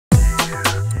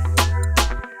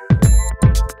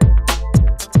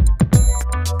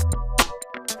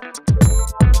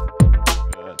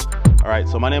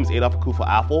my name is Adolf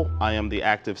Akuffo-Afful. I am the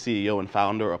active CEO and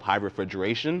founder of Hive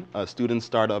Refrigeration, a student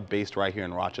startup based right here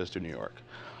in Rochester, New York.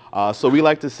 So we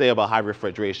like to say about Hive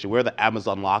Refrigeration, we're the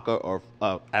Amazon locker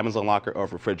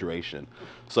of refrigeration.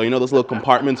 So you know those little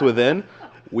compartments within?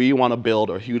 We want to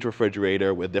build a huge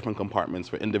refrigerator with different compartments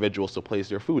for individuals to place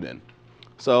their food in.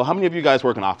 So how many of you guys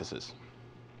work in offices?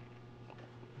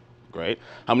 Great.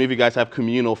 How many of you guys have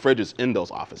communal fridges in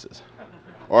those offices?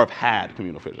 Or have had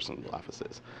communal fridges in the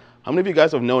offices? How many of you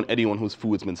guys have known anyone whose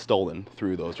food's been stolen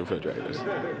through those refrigerators?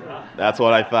 That's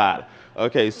what I thought.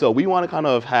 Okay, so we want to kind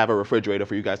of have a refrigerator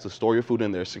for you guys to store your food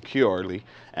in there securely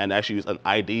and actually use an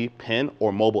ID, PIN,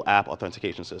 or mobile app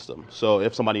authentication system. So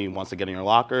if somebody wants to get in your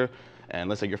locker, and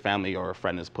let's say your family or a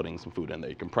friend is putting some food in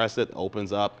there, you can press it,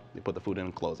 opens up, you put the food in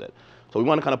and close it. So we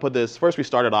want to kind of put this, first we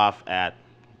started off at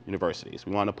universities.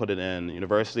 We want to put it in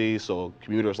universities so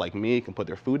commuters like me can put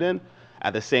their food in.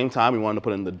 At the same time, we wanted to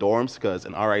put it in the dorms because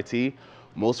in RIT,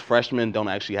 most freshmen don't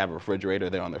actually have a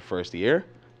refrigerator there on their first year.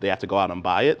 They have to go out and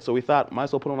buy it. So we thought, might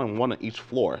as well put on one on each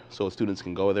floor so students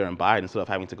can go there and buy it instead of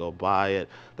having to go buy it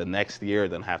the next year,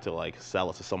 then have to like sell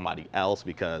it to somebody else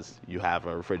because you have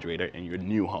a refrigerator in your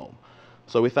new home.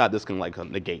 So we thought this can like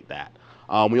negate that.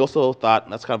 We also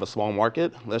thought that's kind of a small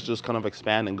market. Let's just kind of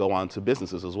expand and go on to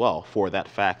businesses as well for that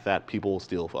fact that people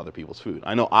steal for other people's food.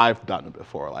 I know I've done it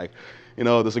before. Like, you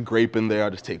know, there's a grape in there.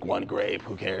 I'll just take one grape.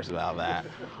 Who cares about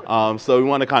that? So we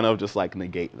want to kind of just like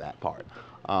negate that part.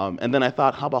 And then I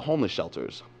thought, how about homeless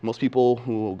shelters? Most people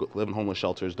who live in homeless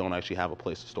shelters don't actually have a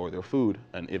place to store their food,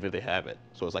 and if they have it.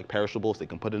 So it's like perishables, they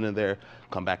can put it in there,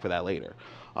 come back for that later.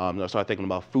 I started thinking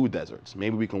about food deserts.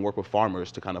 Maybe we can work with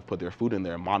farmers to kind of put their food in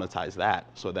there and monetize that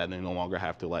so that they no longer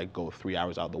have to like go 3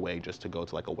 hours out of the way just to go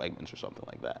to like a Wegmans or something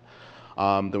like that.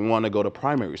 Then we want to go to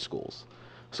primary schools.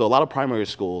 So a lot of primary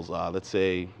schools, let's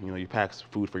say, you know, you pack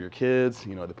food for your kids,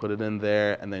 you know, they put it in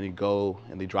there, and then you go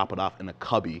and they drop it off in a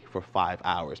cubby for 5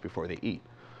 hours before they eat.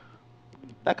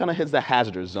 That kind of hits the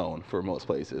hazardous zone for most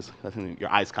places. I think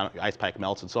your ice pack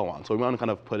melts and so on. So we want to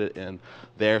kind of put it in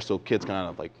there so kids kind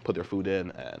of like put their food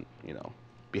in and, you know,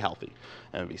 be healthy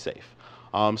and be safe.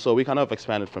 So we kind of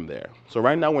expanded from there. So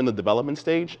right now we're in the development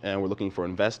stage and we're looking for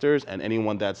investors and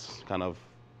anyone that's kind of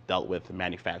dealt with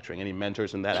manufacturing, any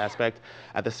mentors in that aspect.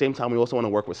 At the same time, we also want to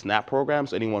work with SNAP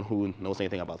programs. Anyone who knows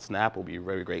anything about SNAP will be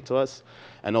very great to us.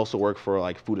 And also work for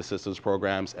like food assistance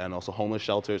programs and also homeless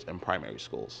shelters and primary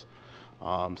schools.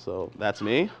 So that's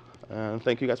me. And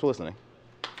thank you guys for listening.